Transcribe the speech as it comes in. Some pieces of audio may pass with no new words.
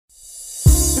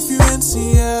in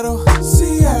Seattle,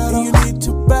 Seattle. You need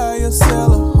to buy or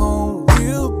sell a home.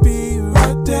 We'll be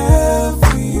right there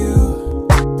for you.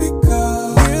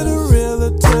 Because we're the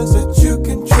realtors that you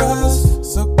can trust.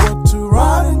 So go to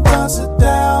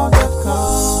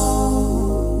ronanddonsitdown.com.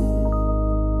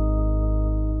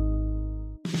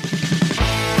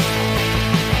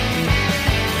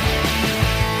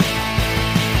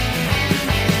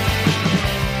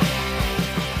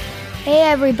 Hey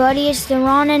everybody, it's the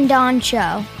Ron and Don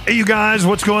Show. Hey you guys,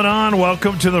 what's going on?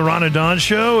 Welcome to the Ron and Don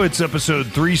Show. It's episode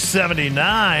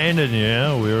 379, and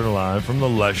yeah, we're live from the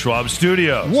Les Schwab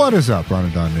Studios. What is up, Ron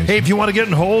and Don Nation? Hey, if you want to get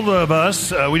in hold of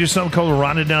us, we do something called a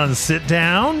Ron and Don Sit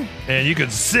Down, and you can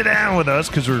sit down with us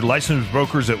because we're licensed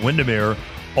brokers at Windermere.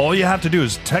 All you have to do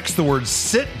is text the word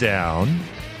sit down.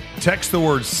 Text the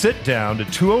word sit down to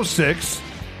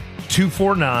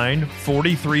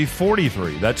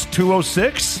 206-249-4343. That's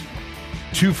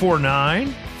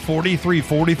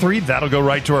 206-249-4343. That'll go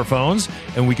right to our phones,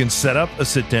 and we can set up a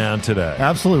sit down today.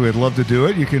 Absolutely. We'd love to do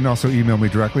it. You can also email me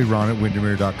directly,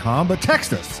 ron@windermere.com, but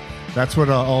text us. That's what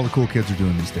all the cool kids are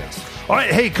doing these days. All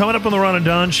right, hey, coming up on the Ron and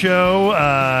Don Show,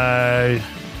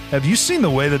 have you seen the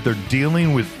way that they're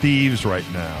dealing with thieves right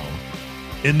now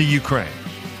in the Ukraine?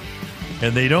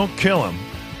 And they don't kill them,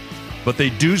 but they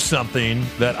do something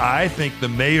that I think the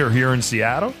mayor here in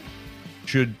Seattle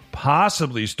should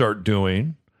possibly start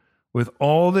doing with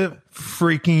all the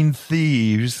freaking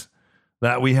thieves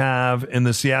that we have in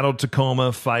the Seattle,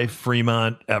 Tacoma, Fife,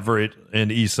 Fremont, Everett,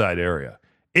 and East Side area.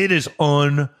 It is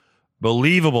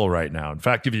unbelievable right now. In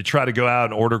fact, if you try to go out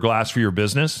and order glass for your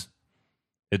business,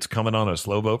 it's coming on a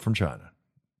slow boat from China.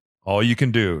 All you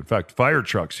can do, in fact, fire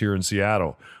trucks here in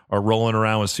Seattle are rolling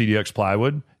around with CDX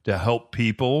plywood to help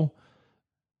people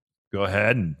go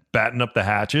ahead and batten up the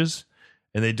hatches.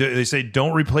 And they say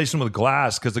don't replace them with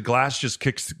glass because the glass just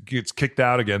gets kicked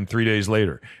out again 3 days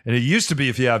later. And it used to be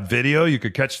if you have video, you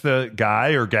could catch the guy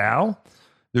or gal.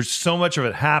 There's so much of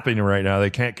it happening right now, they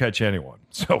can't catch anyone.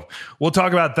 So we'll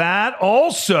talk about that.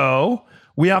 Also,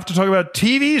 we have to talk about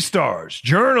TV stars,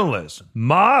 journalists,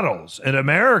 models, and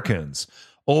Americans.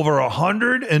 Over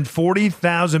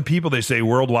 140,000 people, they say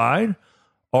worldwide,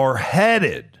 are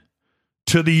headed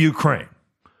to the Ukraine,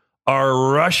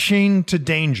 are rushing to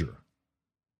danger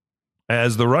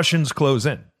as the Russians close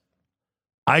in.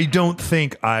 I don't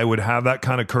think I would have that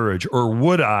kind of courage, or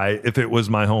would I if it was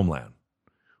my homeland?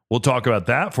 We'll talk about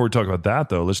that. Before we talk about that,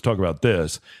 though, let's talk about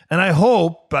this. And I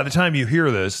hope by the time you hear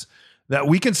this, that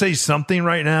we can say something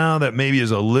right now that maybe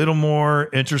is a little more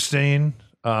interesting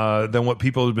than what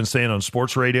people have been saying on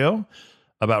sports radio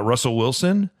about Russell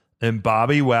Wilson and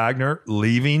Bobby Wagner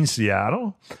leaving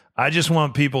Seattle. I just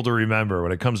want people to remember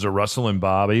when it comes to Russell and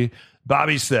Bobby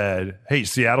said, hey,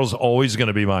 Seattle's always going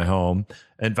to be my home.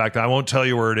 In fact, I won't tell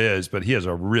you where it is, but he has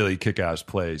a really kick-ass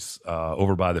place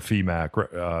over by the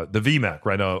VMAC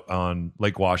right out on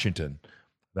Lake Washington.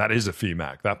 That is a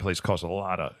FEMAC. That place costs a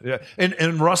lot of, yeah.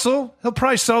 And Russell, he'll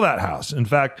probably sell that house. In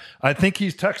fact, I think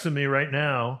he's texting me right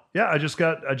now. Yeah, I just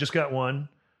got one.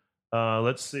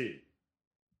 Let's see.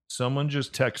 Someone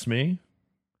just texted me.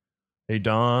 Hey,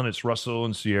 Don, it's Russell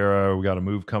and Sierra. We got a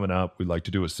move coming up. We'd like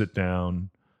to do a sit down.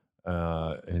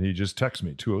 And he just texted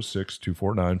me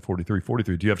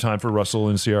 206-249-4343. Do you have time for Russell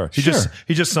and Sierra? He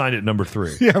just signed it number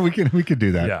 3. Yeah, we could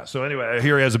do that. Yeah. So anyway,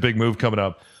 here he has a big move coming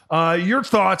up. Your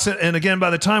thoughts, and again, by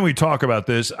the time we talk about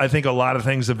this, I think a lot of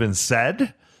things have been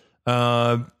said.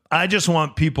 I just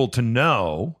want people to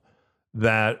know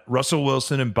that Russell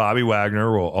Wilson and Bobby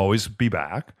Wagner will always be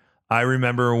back. I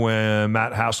remember when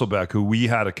Matt Hasselbeck, who we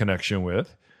had a connection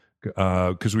with,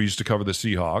 because we used to cover the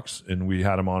Seahawks, and we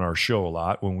had him on our show a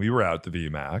lot when we were out at the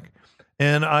VMAC.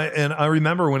 And I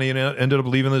remember when he ended up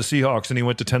leaving the Seahawks and he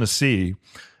went to Tennessee.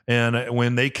 And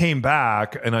when they came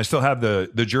back, and I still have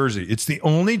the jersey, it's the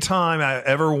only time I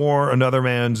ever wore another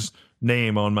man's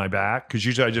name on my back, because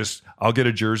usually I'll get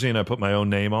a jersey and I put my own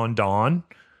name on, Don.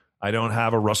 I don't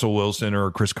have a Russell Wilson or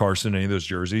a Chris Carson, any of those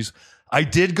jerseys. I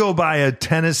did go buy a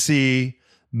Tennessee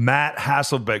Matt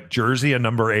Hasselbeck jersey, a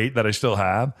number 8 that I still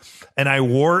have, and I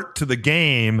wore it to the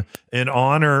game in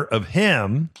honor of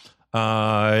him.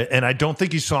 And I don't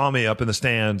think he saw me up in the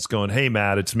stands going, hey,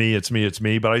 Matt, it's me.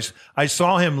 But I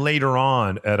saw him later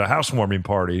on at a housewarming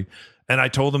party, and I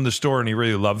told him the story, and he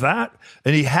really loved that.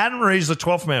 And he hadn't raised the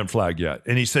 12th man flag yet.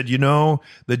 And he said,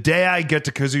 the day I get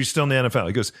to, because he's still in the NFL,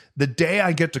 he goes, the day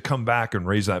I get to come back and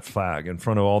raise that flag in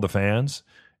front of all the fans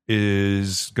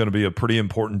is going to be a pretty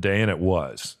important day, and it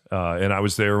was. And I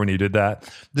was there when he did that.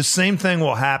 The same thing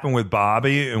will happen with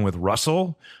Bobby and with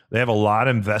Russell. They have a lot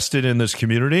invested in this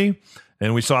community,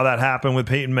 and we saw that happen with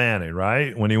Peyton Manning,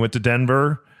 right? When he went to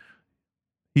Denver,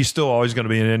 he's still always going to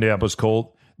be an Indianapolis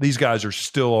Colt. these guys are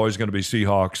still always going to be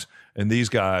Seahawks, and these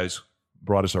guys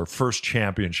brought us our first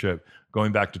championship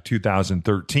going back to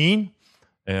 2013,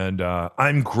 and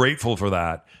I'm grateful for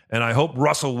that. And I hope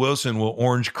Russell Wilson will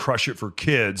orange crush it for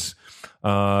kids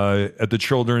at the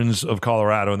Children's of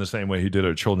Colorado in the same way he did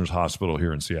at Children's Hospital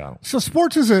here in Seattle. So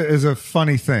sports is a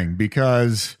funny thing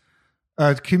because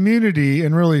a community,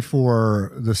 and really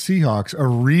for the Seahawks, a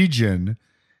region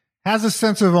has a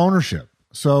sense of ownership.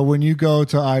 So when you go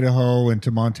to Idaho and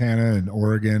to Montana and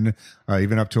Oregon,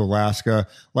 even up to Alaska,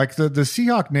 like the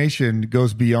Seahawk Nation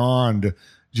goes beyond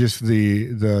just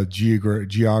the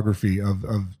geography of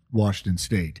Washington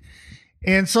State.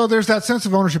 And so there's that sense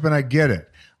of ownership, and I get it.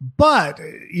 But,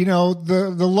 you know,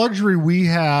 the luxury we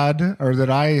had, or that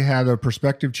I had a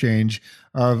perspective change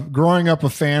of growing up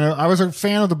I was a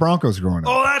fan of the Broncos growing up.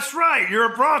 Oh, that's right.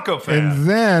 You're a Bronco fan. And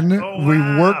then we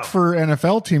wow. worked for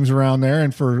NFL teams around there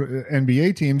and for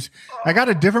NBA teams. I got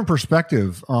a different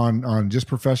perspective on just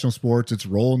professional sports, its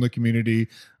role in the community,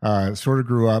 sort of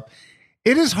grew up.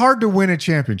 It is hard to win a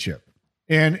championship.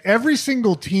 And every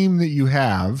single team that you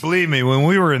have. Believe me, when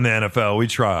we were in the NFL, we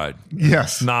tried.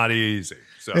 Yes. It's not easy.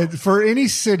 So. For any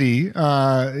city,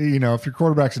 you know, if your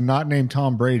quarterback's not named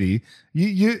Tom Brady,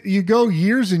 you go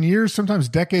years and years, sometimes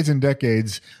decades and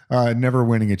decades, never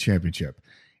winning a championship.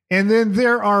 And then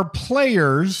there are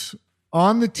players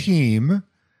on the team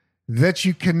that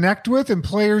you connect with and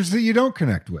players that you don't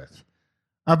connect with.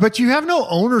 But you have no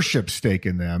ownership stake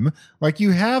in them. Like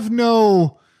you have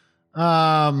no,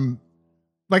 it's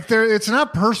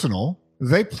not personal.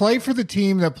 They play for the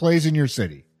team that plays in your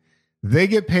city. They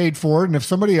get paid for it, and if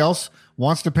somebody else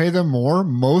wants to pay them more,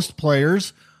 most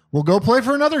players will go play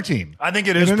for another team. I think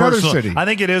it is personal. City. I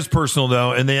think it is personal,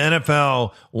 though, and the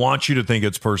NFL wants you to think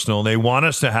it's personal. They want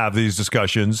us to have these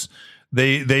discussions.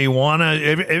 They want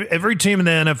to. Every team in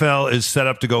the NFL is set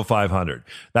up to go 500.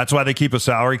 That's why they keep a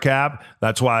salary cap.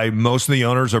 That's why most of the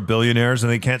owners are billionaires,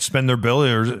 and they can't spend their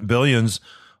billions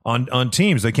on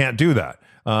teams. They can't do that.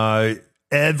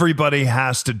 Everybody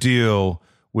has to deal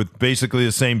with basically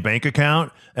the same bank account.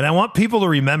 And I want people to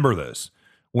remember this.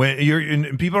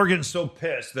 When people are getting so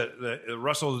pissed that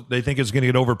Russell, they think is going to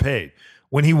get overpaid.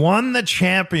 When he won the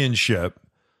championship,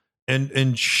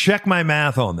 and check my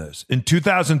math on this, in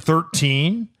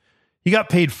 2013, he got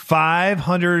paid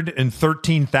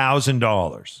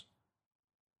 $513,000.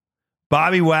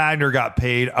 Bobby Wagner got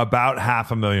paid about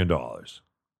 $500,000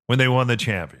 when they won the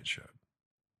championship,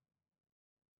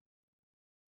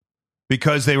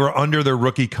 because they were under their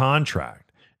rookie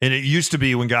contract. And it used to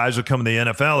be when guys would come to the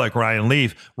NFL like Ryan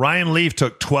Leaf. Ryan Leaf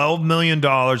took $12 million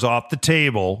off the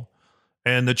table,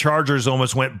 and the Chargers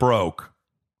almost went broke.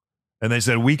 And they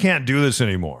said, we can't do this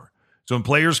anymore. So when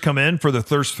players come in for the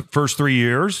first 3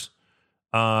 years,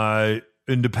 and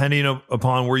depending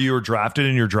upon where you were drafted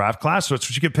in your draft class, that's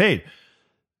what you get paid.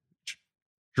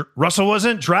 Russell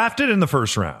wasn't drafted in the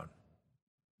first round.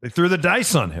 They threw the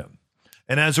dice on him.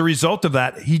 And as a result of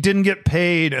that, he didn't get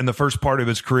paid in the first part of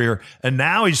his career. And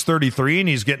now he's 33 and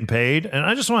he's getting paid. And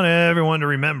I just want everyone to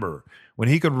remember, when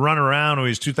he could run around when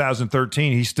he was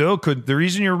 2013, he still could. The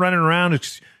reason you're running around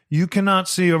is you cannot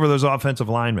see over those offensive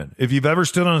linemen. If you've ever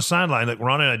stood on a sideline, like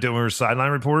Ron and I did when we were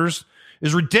sideline reporters,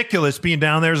 it's ridiculous being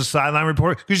down there as a sideline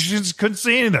reporter because you just couldn't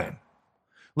see anything.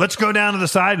 Let's go down to the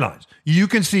sidelines. You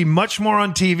can see much more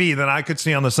on TV than I could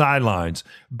see on the sidelines,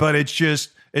 but it's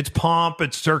pomp,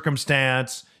 it's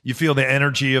circumstance. You feel the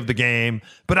energy of the game.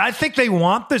 But I think they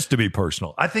want this to be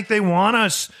personal. I think they want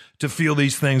us to feel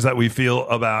these things that we feel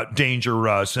about Danger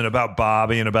Russ and about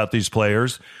Bobby and about these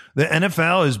players. The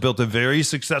NFL has built a very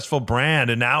successful brand,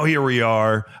 and now here we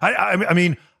are. I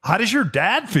mean, how does your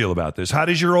dad feel about this? How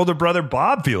does your older brother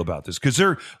Bob feel about this? Because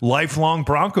they're lifelong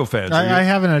Bronco fans. I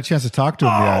haven't had a chance to talk to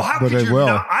them yet, but I will.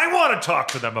 I want to talk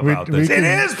to them about this. It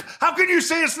is. How can you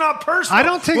say it's not personal? I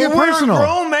don't take it personal. We're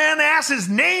grown man asses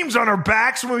names on our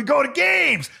backs when we go to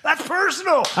games. That's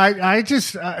personal.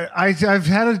 I've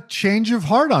had a change of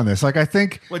heart on this. Like I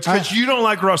think it's because you don't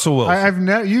like Russell Wilson. I've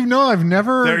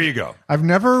never. There you go. I've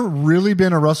never really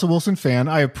been a Russell Wilson fan.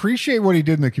 I appreciate what he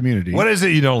did in the community. What is it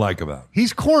you don't like about him?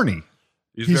 He's corny.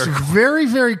 He's a very,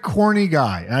 very corny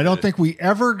guy. And I don't think we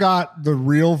ever got the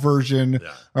real version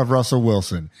of Russell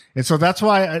Wilson. And so that's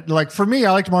why, for me,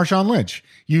 I liked Marshawn Lynch.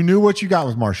 You knew what you got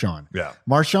with Marshawn. Yeah.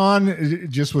 Marshawn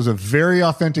just was a very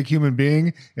authentic human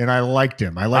being, and I liked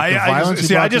him. I liked the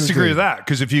violence. I disagree with that,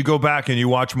 because if you go back and you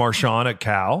watch Marshawn at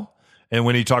Cal, and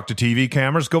when he talked to TV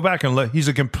cameras, go back and look. He's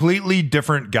a completely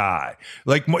different guy.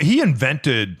 Like, he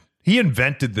invented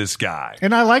this guy,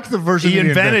 and I like the version he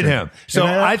invented him. So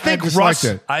I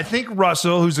think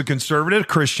Russell, who's a conservative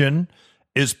Christian,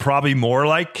 is probably more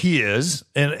like he is,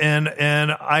 and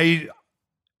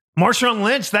Marshawn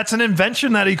Lynch, that's an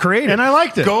invention that he created. And I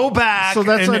liked it. Go back So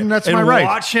that's and my right.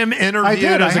 watch him interviewed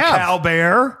did, as I a have. Cal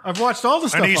Bear. I've watched all the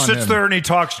stuff And he on sits him. there and he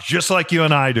talks just like you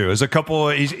and I do. As a couple,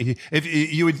 if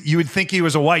you would think he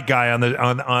was a white guy on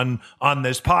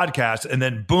this podcast, and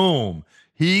then boom,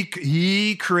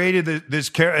 he created this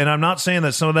character. And I'm not saying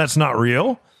that some of that's not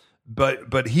real,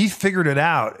 but he figured it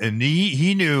out, and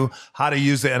he knew how to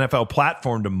use the NFL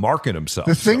platform to market himself.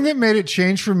 The thing that made it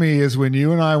change for me is when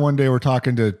you and I one day were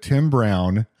talking to Tim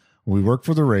Brown. We worked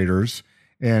for the Raiders,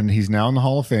 and he's now in the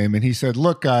Hall of Fame. And he said,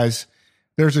 look, guys,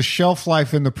 there's a shelf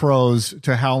life in the pros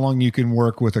to how long you can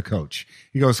work with a coach.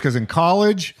 He goes, because in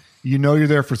college, you're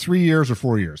there for 3 years or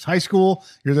 4 years. High school,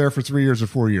 you're there for 3 years or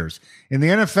 4 years. In the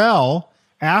NFL,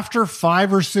 after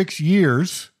 5 or 6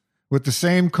 years with the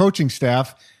same coaching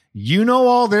staff, you know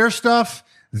all their stuff.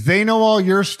 They know all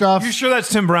your stuff. You sure that's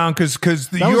Tim Brown? Because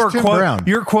Brown.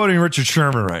 You're quoting Richard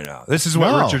Sherman right now. This is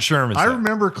what Richard Sherman said. I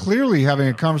remember clearly having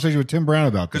a conversation with Tim Brown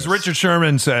about this. Because Richard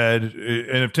Sherman said,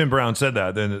 and if Tim Brown said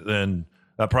that, then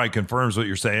that probably confirms what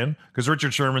you're saying. Because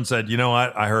Richard Sherman said, you know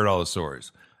what? I heard all the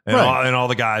stories. And, Right. all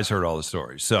the guys heard all the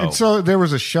stories. So there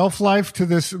was a shelf life to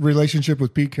this relationship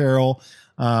with Pete Carroll.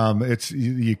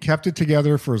 You kept it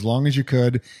together for as long as you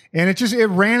could, and it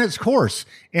ran its course.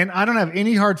 And I don't have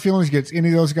any hard feelings against any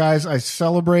of those guys. I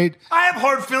celebrate. I have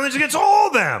hard feelings against all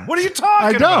of them. What are you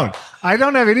talking about? I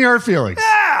don't have any hard feelings.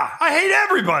 Yeah, I hate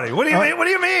everybody. What do you mean? What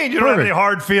do you mean? You don't have any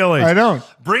hard feelings? I don't.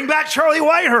 Bring back Charlie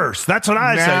Whitehurst. That's what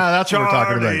I say. That's what we're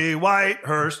talking about. Charlie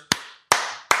Whitehurst.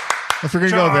 If we're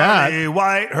gonna go with that, Charlie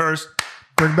Whitehurst.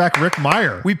 bring back Rick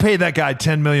Meyer. We paid that guy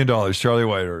 $10 million, Charlie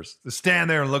Whitehurst, to stand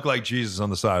there and look like Jesus on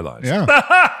the sidelines. Yeah.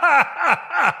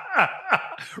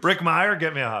 Rick Meyer,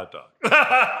 get me a hot dog.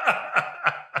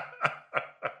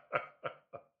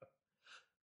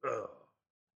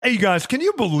 Hey, you guys, can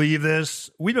you believe this?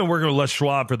 We've been working with Les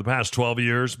Schwab for the past 12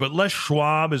 years, but Les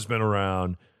Schwab has been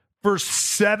around for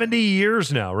 70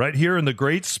 years now, right here in the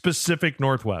great Pacific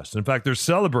Northwest. In fact, they're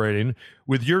celebrating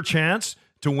with your chance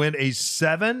to win a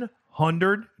 $700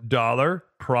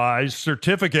 prize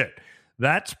certificate.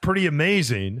 That's pretty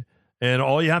amazing. And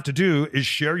all you have to do is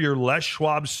share your Les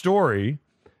Schwab story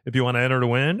if you want to enter to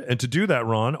win. And to do that,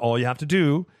 Ron, all you have to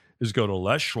do is go to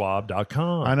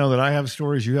leschwab.com. I know that I have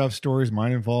stories. You have stories.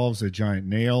 Mine involves a giant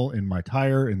nail in my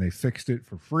tire, and they fixed it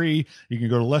for free. You can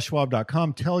go to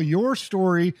leschwab.com, tell your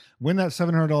story, win that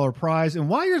 $700 prize. And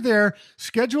while you're there,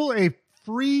 schedule a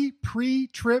free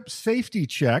pre-trip safety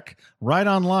check right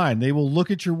online. They will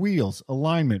look at your wheels,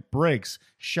 alignment, brakes,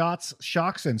 shocks,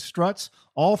 and struts,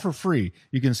 all for free.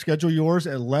 You can schedule yours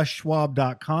at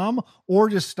leschwab.com or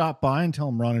just stop by and tell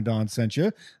them Ron and Don sent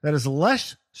you. That is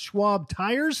Les Schwab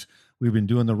Tires. We've been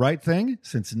doing the right thing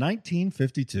since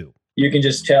 1952. You can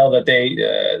just tell that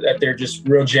they're just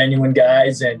real genuine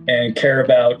guys and care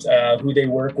about who they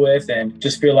work with, and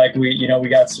just feel like we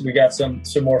got some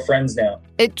more friends now.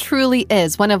 It truly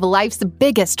is one of life's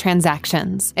biggest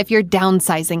transactions. If you're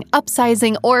downsizing,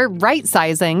 upsizing, or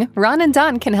right-sizing, Ron and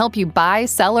Don can help you buy,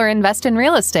 sell, or invest in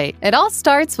real estate. It all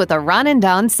starts with a Ron and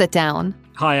Don sit-down.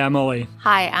 Hi, I'm Ollie.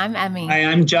 Hi, I'm Emmy. Hi,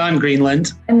 I'm John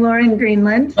Greenland. I'm Lauren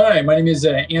Greenland. Hi, my name is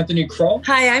Anthony Kroll.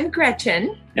 Hi, I'm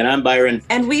Gretchen. And I'm Byron.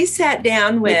 And we sat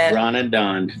down with Ron and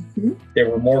Don. They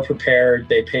were more prepared.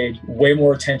 They paid way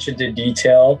more attention to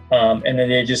detail, and then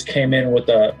they just came in with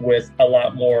a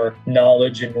lot more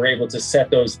knowledge, and were able to set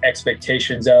those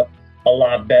expectations up a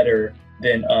lot better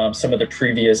than some of the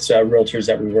previous realtors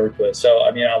that we worked with. So,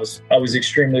 I mean, I was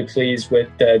extremely pleased with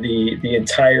the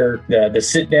entire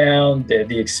sit down,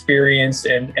 the experience,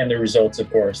 and the results,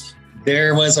 of course.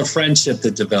 There was a friendship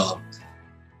that developed,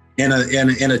 and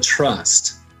a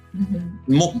trust.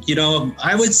 Mm-hmm.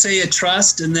 I would say a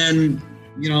trust, and then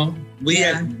we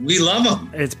love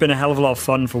them. It's been a hell of a lot of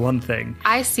fun, for one thing.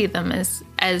 I see them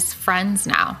as friends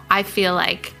now. I feel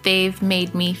like they've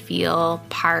made me feel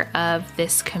part of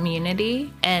this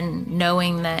community, and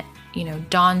knowing that,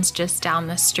 Don's just down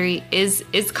the street is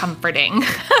comforting.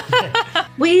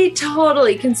 We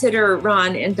totally consider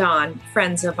Ron and Don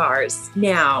friends of ours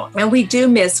now, and we do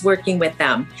miss working with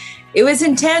them. It was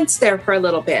intense there for a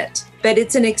little bit, but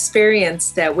it's an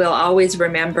experience that we'll always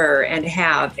remember and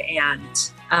have,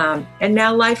 and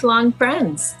now lifelong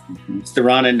friends. It's the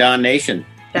Ron and Don Nation.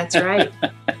 That's right.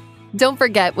 Don't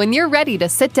forget, when you're ready to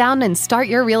sit down and start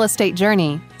your real estate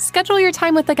journey, schedule your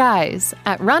time with the guys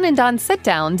at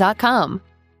ronanddonsitdown.com.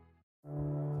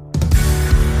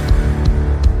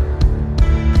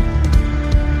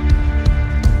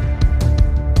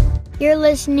 You're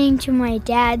listening to my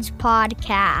dad's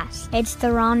podcast. It's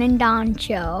the Ron and Don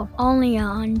Show, only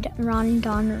on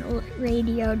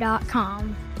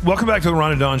ronanddonradio.com. Welcome back to the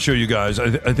Ron and Don Show, you guys.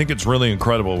 I think it's really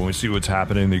incredible when we see what's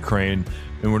happening in the Ukraine,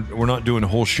 and we're not doing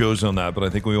whole shows on that, but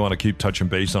I think we want to keep touching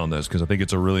base on this because I think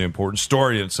it's a really important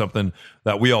story and it's something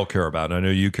that we all care about, and I know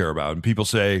you care about. And people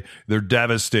say they're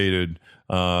devastated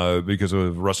because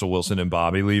of Russell Wilson and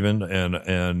Bobby leaving,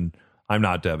 and I'm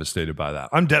not devastated by that.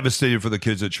 I'm devastated for the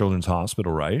kids at Children's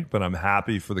Hospital, right? But I'm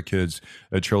happy for the kids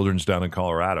at Children's down in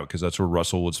Colorado because that's where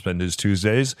Russell would spend his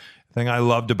Tuesdays. The thing I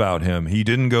loved about him, he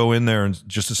didn't go in there and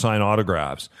just to sign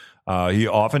autographs. He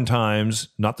oftentimes,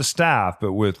 not the staff,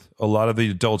 but with a lot of the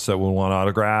adults that will want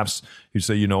autographs, he'd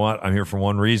say, you know what, I'm here for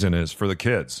one reason, is for the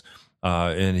kids.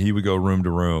 And he would go room to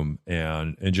room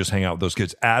and just hang out with those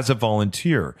kids as a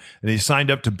volunteer. And he signed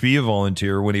up to be a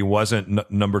volunteer when he wasn't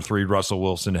number 3 Russell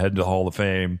Wilson heading to the Hall of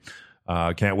Fame.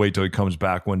 Can't wait till he comes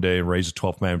back one day and raise a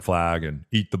 12-man flag and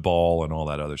eat the ball and all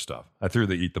that other stuff. I threw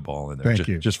the eat the ball in there. Thank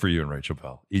you. Just for you and Rachel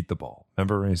Bell. Eat the ball.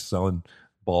 Remember when he's selling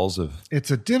balls of... It's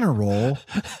a dinner roll,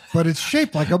 but it's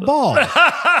shaped like a ball.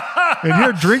 And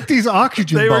here, drink these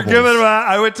oxygen bubbles. Were giving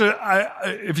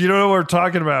him if you don't know what we're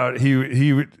talking about,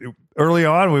 he would... Early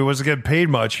on, we wasn't getting paid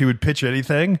much. He would pitch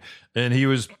anything, and he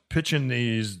was pitching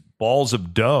these balls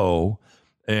of dough,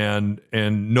 and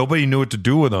nobody knew what to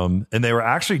do with them. And they were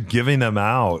actually giving them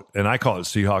out, and I call it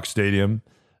Seahawks Stadium.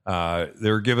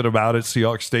 They were giving them out at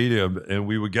Seahawks Stadium, and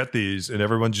we would get these, and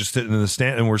everyone's just sitting in the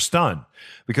stand, and we're stunned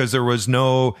because there was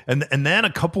no. And then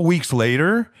a couple weeks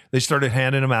later, they started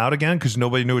handing them out again because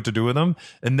nobody knew what to do with them.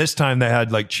 And this time they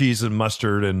had like cheese and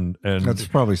mustard and that's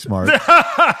probably smart.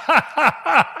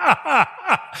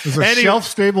 It's a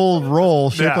shelf-stable roll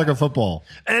shaped like a football.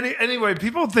 Anyway,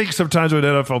 people think sometimes what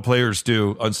NFL players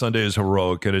do on Sunday is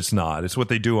heroic, and it's not. It's what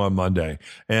they do on Monday.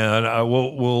 And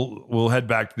we'll head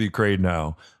back to the Ukraine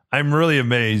now. I'm really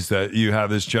amazed that you have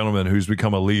this gentleman who's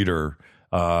become a leader,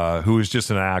 who is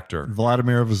just an actor.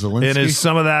 Vladimir Zelensky. And is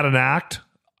some of that an act?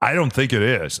 I don't think it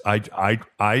is.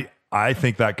 I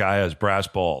think that guy has brass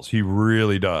balls. He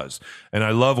really does. And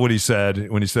I love what he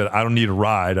said when he said, I don't need a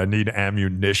ride, I need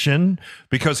ammunition,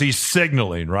 because he's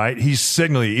signaling, right? He's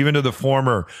signaling even to the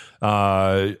former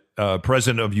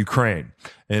president of Ukraine.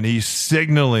 And he's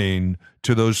signaling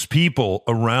to those people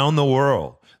around the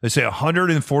world. They say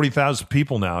 140,000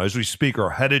 people now, as we speak,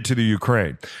 are headed to the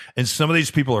Ukraine. And some of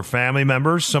these people are family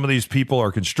members. Some of these people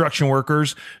are construction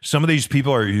workers. Some of these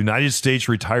people are United States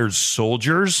retired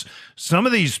soldiers. Some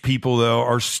of these people, though,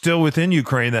 are still within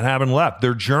Ukraine that haven't left.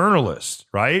 They're journalists,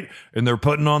 right? And they're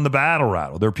putting on the battle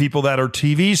rattle. They're people that are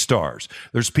TV stars.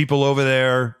 There's people over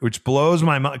there, which blows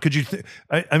my mind. Could you,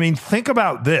 I mean, think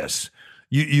about this.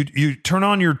 You turn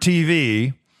on your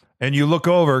TV and you look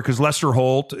over, because Lester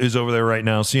Holt is over there right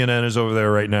now. CNN is over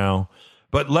there right now.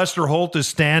 But Lester Holt is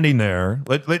standing there.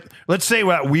 Let's say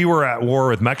we were at war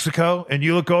with Mexico, and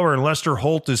you look over and Lester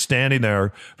Holt is standing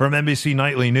there from NBC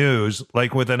Nightly News,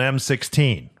 like with an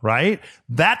M16, right?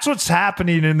 That's what's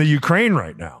happening in the Ukraine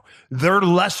right now. They're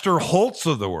Lester Holts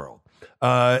of the world.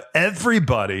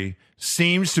 Everybody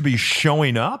seems to be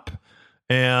showing up.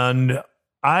 And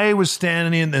I was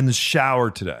standing in the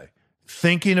shower today,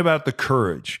 thinking about the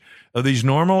courage of these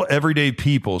normal, everyday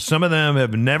people. Some of them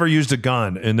have never used a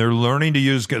gun, and they're learning to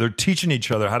use. They're teaching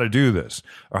each other how to do this,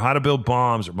 or how to build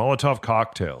bombs, or Molotov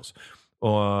cocktails,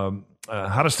 how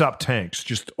to stop tanks.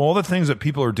 Just all the things that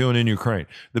people are doing in Ukraine.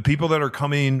 The people that are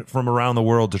coming from around the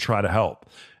world to try to help.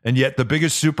 And yet, the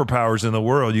biggest superpowers in the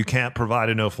world, you can't provide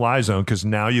a no-fly zone because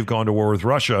now you've gone to war with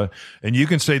Russia, and you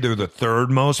can say they're the third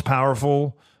most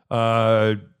powerful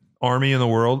army in the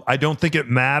world. I don't think it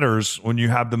matters when you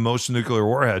have the most nuclear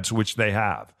warheads, which they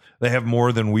have. They have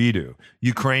more than we do.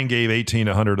 Ukraine gave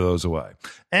 1,800 of those away.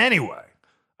 Anyway,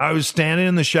 I was standing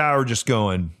in the shower just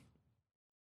going,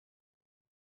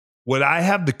 would I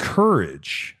have the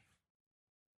courage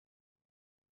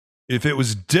if it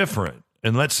was different?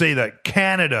 And let's say that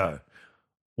Canada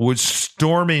was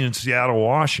storming in Seattle,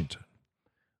 Washington.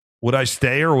 Would I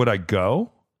stay or would I go?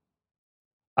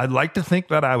 I'd like to think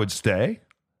that I would stay.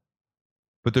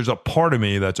 But there's a part of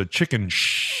me that's a chicken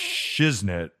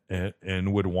shiznit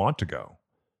and would want to go,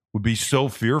 would be so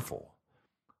fearful.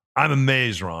 I'm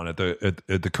amazed, Ron, at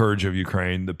the courage of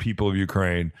Ukraine, the people of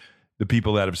Ukraine, the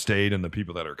people that have stayed and the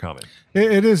people that are coming.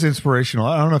 It is inspirational.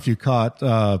 I don't know if you caught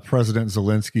President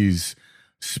Zelensky's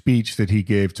speech that he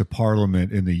gave to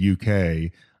Parliament in the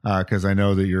UK, because I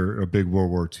know that you're a big World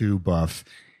War II buff.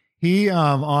 He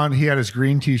had his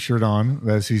green T-shirt on,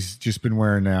 as he's just been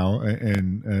wearing now,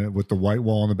 and with the white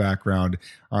wall in the background,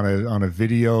 on a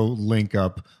video link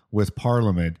up with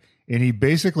Parliament, and he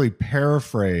basically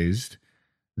paraphrased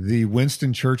the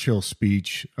Winston Churchill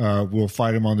speech, we'll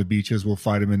fight him on the beaches, we'll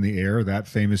fight him in the air, that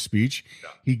famous speech. Yeah.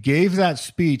 He gave that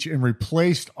speech and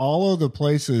replaced all of the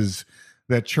places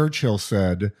that Churchill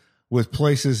said with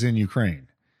places in Ukraine.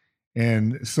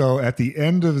 And so at the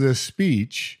end of this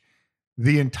speech,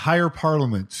 the entire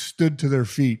parliament stood to their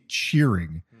feet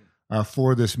cheering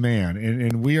for this man.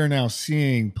 And we are now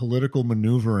seeing political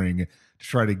maneuvering to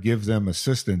try to give them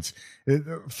assistance.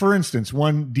 For instance,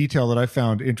 one detail that I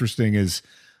found interesting is,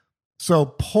 so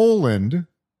Poland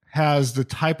has the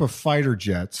type of fighter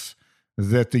jets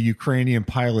that the Ukrainian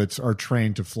pilots are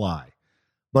trained to fly.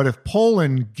 But if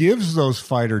Poland gives those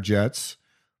fighter jets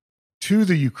to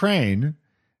the Ukraine,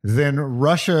 then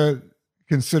Russia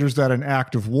considers that an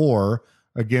act of war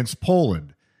against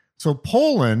Poland. So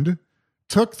Poland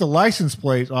took the license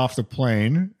plate off the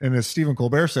plane, and as Stephen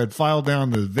Colbert said, filed down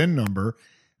the VIN number.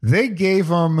 They gave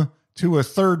them to a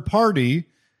third party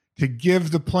to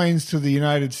give the planes to the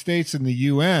United States and the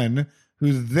UN,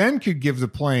 who then could give the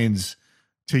planes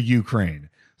to Ukraine.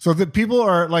 So that people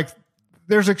are like,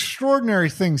 there's extraordinary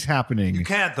things happening. You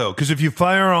can't, though, because if you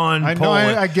fire on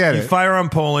Poland, I get it. You fire on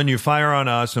Poland, you fire on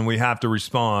us, and we have to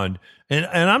respond. And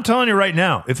I'm telling you right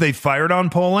now, if they fired on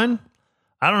Poland,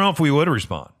 I don't know if we would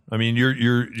respond. I mean,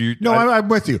 I'm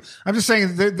with you. I'm just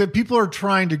saying that people are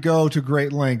trying to go to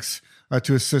great lengths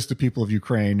to assist the people of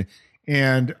Ukraine,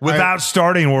 and without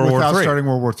starting World War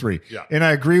III. Yeah. And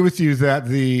I agree with you that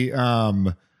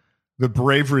the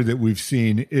bravery that we've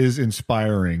seen is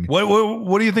inspiring.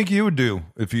 What do you think you would do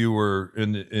if you were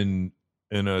in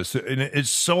it's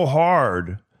so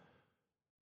hard.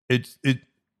 It's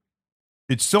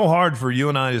so hard for you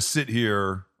and I to sit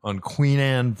here on Queen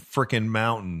Anne frickin'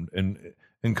 Mountain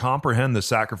and comprehend the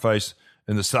sacrifice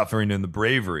and the suffering and the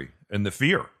bravery and the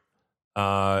fear.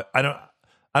 I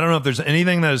don't know if there's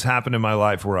anything that has happened in my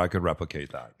life where I could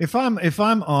replicate that. If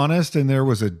I'm honest, and there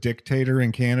was a dictator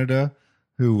in Canada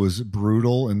who was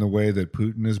brutal in the way that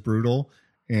Putin is brutal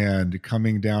and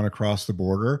coming down across the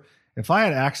border, if I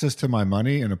had access to my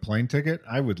money and a plane ticket,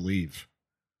 I would leave.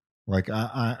 Like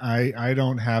I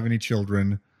don't have any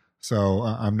children, so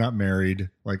I'm not married.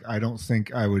 Like I don't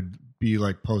think I would be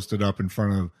like posted up in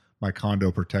front of my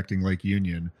condo protecting Lake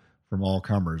Union from all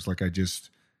comers. Like I just,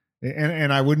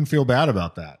 and I wouldn't feel bad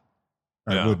about that.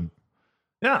 I wouldn't.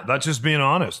 Yeah, that's just being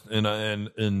honest. And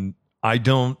I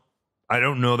don't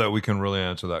know that we can really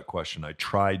answer that question. I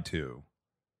tried to,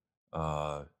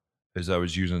 as I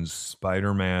was using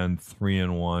Spider-Man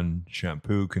 3-in-1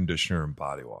 shampoo, conditioner, and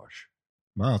body wash.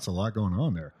 Wow, it's a lot going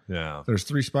on there. Yeah. There's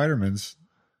 3 Spider-Mans.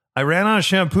 I ran out of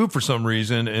shampoo for some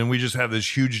reason, and we just have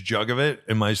this huge jug of it.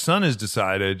 And my son has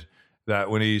decided that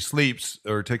when he sleeps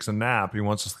or takes a nap, he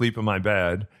wants to sleep in my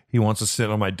bed, he wants to sit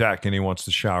on my deck, and he wants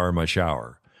to shower in my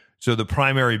shower. So the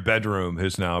primary bedroom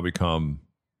has now become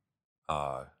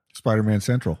Spider-Man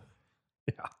Central.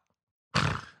 Yeah.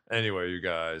 Anyway, you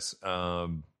guys. Yeah.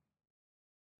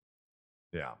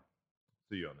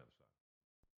 See you on that.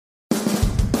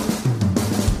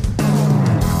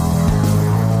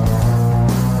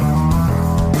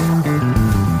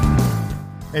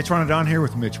 Hey, it's Ron and Don here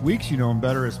with Mitch Weeks. You know him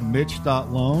better as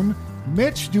Mitch.loan.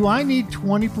 Mitch, do I need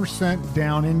 20%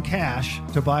 down in cash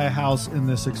to buy a house in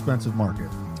this expensive market?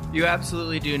 You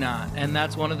absolutely do not. And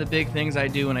that's one of the big things I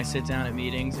do when I sit down at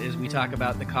meetings is we talk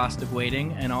about the cost of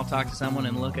waiting, and I'll talk to someone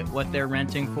and look at what they're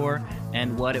renting for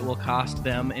and what it will cost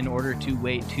them in order to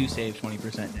wait to save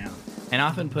 20% down. And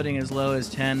often putting as low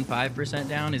as 5%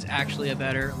 down is actually a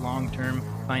better long-term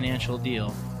financial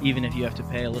deal. Even if you have to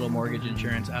pay a little mortgage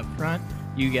insurance up front,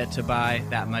 you get to buy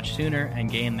that much sooner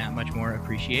and gain that much more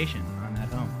appreciation on that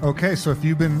home. Okay, so if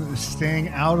you've been staying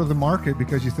out of the market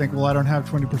because you think, well, I don't have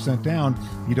 20% down,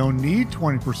 you don't need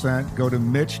 20%. Go to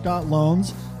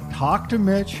Mitch.loans, talk to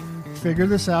Mitch, figure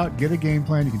this out, get a game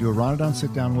plan. You can do a Ron and Don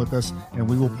sit down with us, and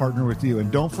we will partner with you.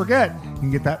 And don't forget, you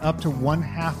can get that up to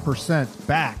 0.5%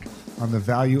 back on the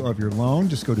value of your loan.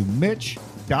 Just go to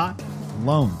Mitch.loans.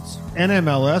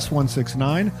 NMLS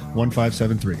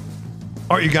 1691573.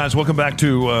 All right, you guys, welcome back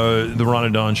to the Ron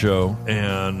and Don Show.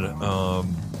 And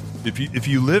if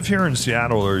you live here in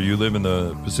Seattle or you live in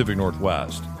the Pacific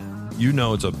Northwest, you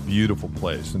know it's a beautiful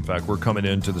place. In fact, we're coming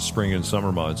into the spring and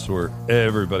summer months where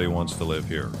everybody wants to live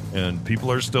here. And people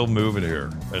are still moving here.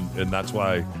 And that's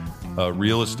why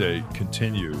real estate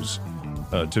continues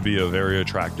to be a very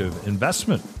attractive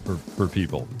investment for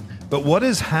people. But what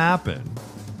has happened,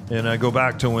 and I go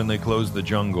back to when they closed the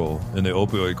jungle and the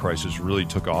opioid crisis really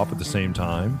took off at the same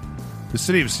time, the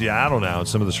city of Seattle now and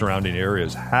some of the surrounding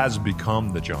areas has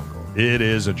become the jungle. It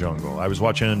is a jungle. I was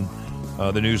watching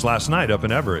the news last night up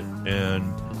in Everett, and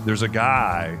there's a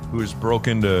guy who has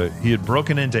broken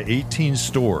into 18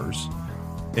 stores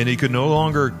and he could no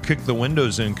longer kick the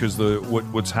windows in because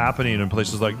what's happening in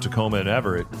places like Tacoma and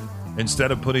Everett,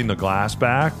 instead of putting the glass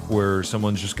back where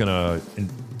someone's just gonna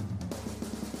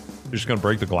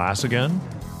break the glass again,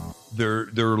 they're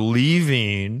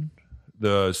leaving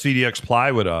the CDX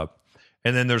plywood up.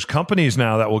 And then there's companies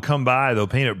now that will come by, they'll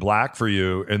paint it black for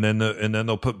you, and then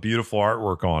they'll put beautiful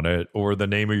artwork on it or the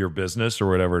name of your business or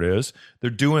whatever it is. They're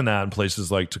doing that in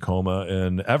places like Tacoma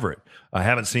and Everett. I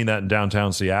haven't seen that in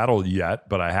downtown Seattle yet,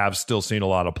 but I have still seen a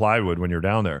lot of plywood when you're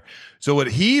down there. So what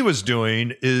he was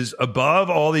doing is above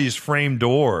all these frame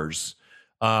doors,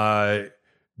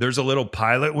 there's a little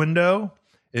pilot window,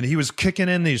 and he was kicking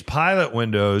in these pilot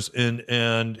windows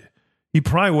and he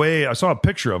probably weighed, I saw a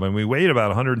picture of him. He weighed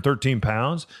about 113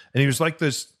 pounds. And he was like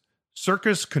this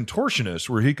circus contortionist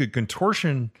where he could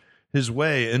contortion his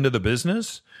way into the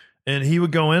business. And he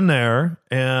would go in there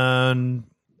and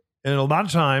a lot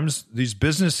of times these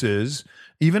businesses,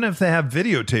 even if they have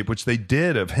videotape, which they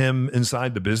did of him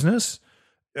inside the business,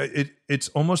 it's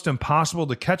almost impossible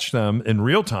to catch them in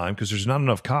real time because there's not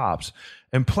enough cops.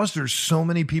 And plus there's so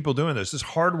many people doing this. This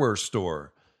hardware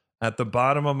store at the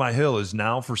bottom of my hill is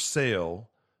now for sale.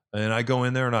 And I go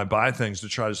in there and I buy things to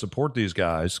try to support these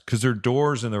guys because their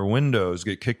doors and their windows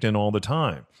get kicked in all the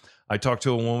time. I talked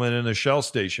to a woman in a Shell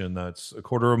station that's a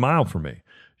quarter of a mile from me.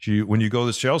 When you go to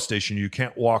the Shell station, you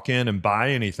can't walk in and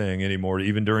buy anything anymore.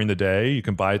 Even during the day, you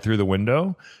can buy it through the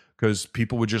window because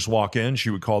people would just walk in. She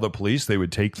would call the police. They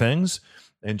would take things.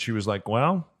 And she was like,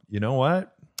 well, you know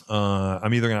what?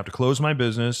 I'm either going to have to close my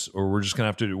business or we're just going to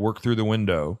have to work through the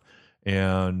window.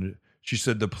 And she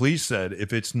said the police said if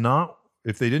they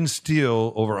didn't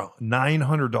steal over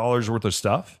 $900 worth of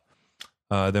stuff,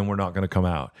 then we're not going to come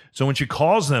out. So when she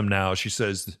calls them now, she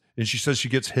says she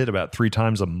gets hit about 3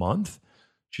 times a month.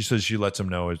 She says she lets them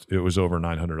know it was over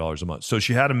 $900 a month. So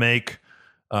she had to make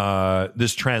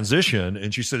this transition,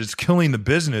 and she said it's killing the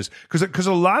business because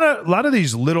a lot of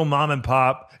these little mom and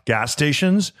pop gas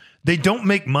stations, they don't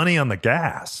make money on the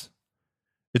gas.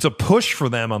 It's a push for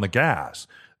them on the gas.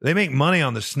 They make money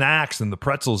on the snacks and the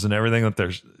pretzels and everything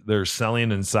that they're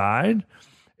selling inside.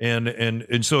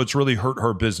 And so it's really hurt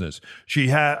her business.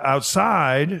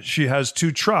 Outside, she has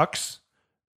 2 trucks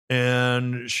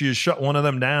and she has shut one of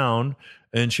them down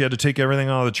and she had to take everything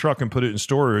out of the truck and put it in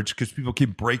storage because people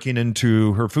keep breaking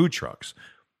into her food trucks.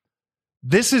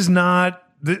 This is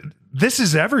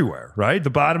everywhere, right?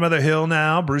 The bottom of the hill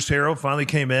now, Bruce Harrell finally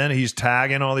came in. He's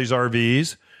tagging all these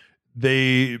RVs.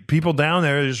 People down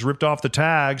there just ripped off the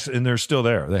tags and they're still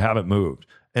there. They haven't moved.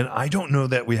 And I don't know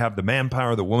that we have the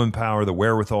manpower, the woman power, the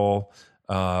wherewithal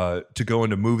to go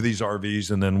in to move these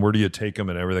RVs. And then where do you take them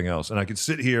and everything else? And I could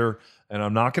sit here and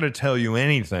I'm not going to tell you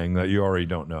anything that you already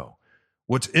don't know.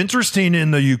 What's interesting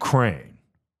in the Ukraine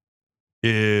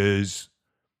is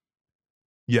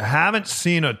you haven't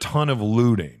seen a ton of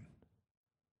looting.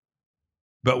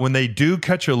 But when they do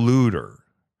catch a looter,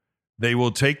 they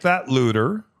will take that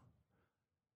looter.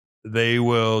 They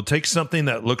will take something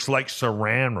that looks like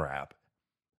saran wrap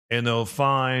and they'll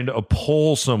find a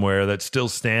pole somewhere that's still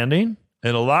standing.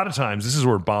 And a lot of times this is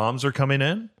where bombs are coming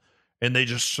in and they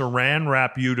just saran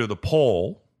wrap you to the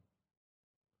pole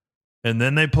and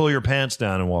then they pull your pants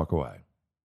down and walk away.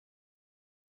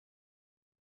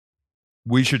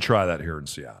 We should try that here in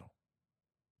Seattle.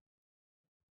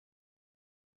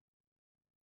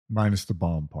 Minus the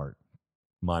bomb part.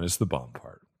 Minus the bomb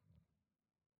part.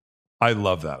 I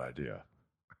love that idea.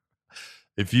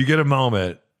 If you get a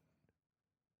moment,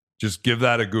 just give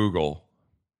that a Google.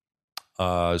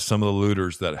 Some of the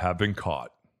looters that have been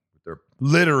caught, they're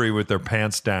literally with their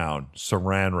pants down,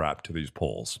 saran wrap to these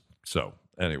poles. So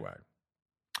anyway,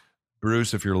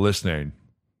 Bruce, if you're listening,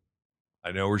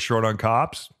 I know we're short on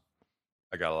cops.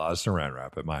 I got a lot of saran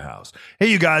wrap at my house.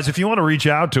 Hey, you guys, if you want to reach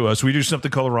out to us, we do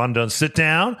something called a Ron Dunn Sit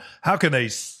Down. How can they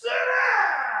sit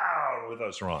down with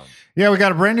us, Ron? Yeah, we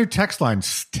got a brand new text line.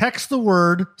 Text the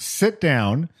word sit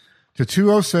down to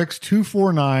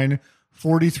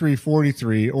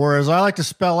 206-249-4343. Or as I like to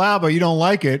spell out, but you don't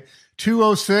like it,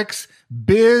 206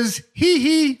 biz hee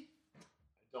hee.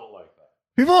 Don't like that.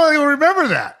 People don't even remember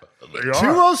that.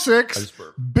 206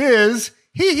 biz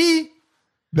hee hee.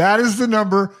 That is the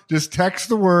number. Just text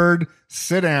the word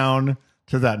sit down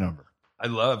to that number. I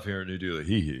love hearing you do the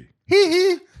hee hee. Hee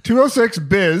hee. 206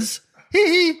 biz hee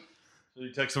hee. So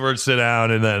you text the word sit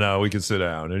down and then we can sit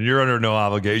down. And you're under no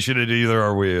obligation, and either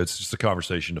are we. It's just a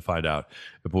conversation to find out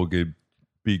if we'll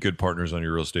be good partners on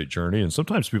your real estate journey. And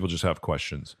sometimes people just have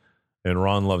questions. And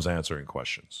Ron loves answering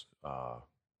questions.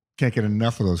 Can't get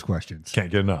enough of those questions.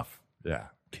 Can't get enough. Yeah.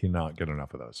 Cannot get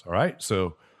enough of those. All right.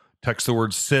 So text the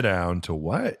word sit down to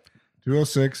what?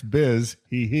 206 biz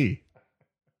hee hee.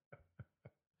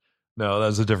 No,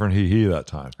 that's a different hee-hee that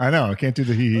time. I know. I can't do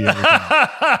the hee-hee every time.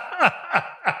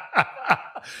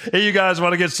 Hey, you guys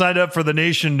want to get signed up for the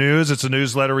Nation News? It's a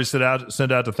newsletter we send out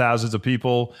to thousands of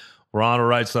people. Ron will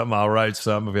write something. I'll write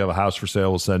something. If we have a house for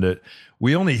sale, we'll send it.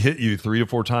 We only hit you 3 to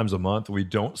 4 times a month. We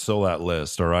don't sell that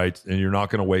list, all right? And you're not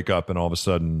going to wake up and all of a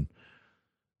sudden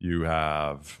you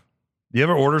have... You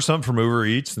ever order something from Uber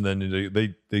Eats and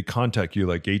then they contact you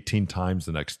like 18 times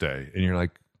the next day and you're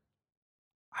like,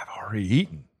 I've already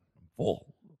eaten. I'm full.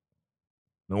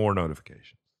 No more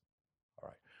notifications. All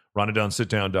right.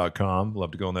 RonandDonSitDown.com.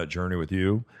 Love to go on that journey with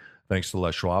you. Thanks to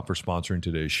Les Schwab for sponsoring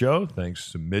today's show.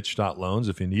 Thanks to Mitch.Loans.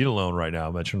 If you need a loan right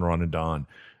now, mention Ron and Don.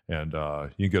 And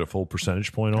you can get a full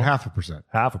percentage point on 0.5%.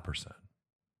 0.5%.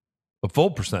 A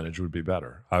full percentage would be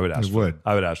better. I would ask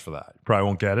I would ask for that. Probably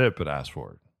won't get it, but ask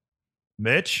for it.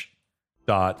 Mitch.Loans.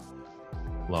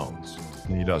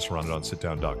 And he does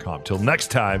RonandDonSitDown.com. Till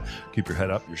next time, keep your head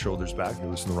up, your shoulders back.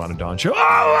 You're listening to the Ron and Don Show.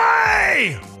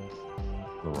 Away!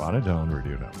 The Ron and Don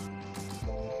Radio Network.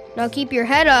 Now keep your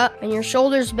head up and your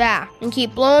shoulders back. And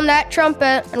keep blowing that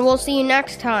trumpet, and we'll see you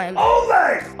next time.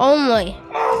 Only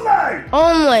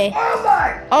on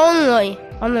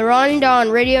the Ron and Don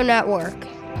Radio Network.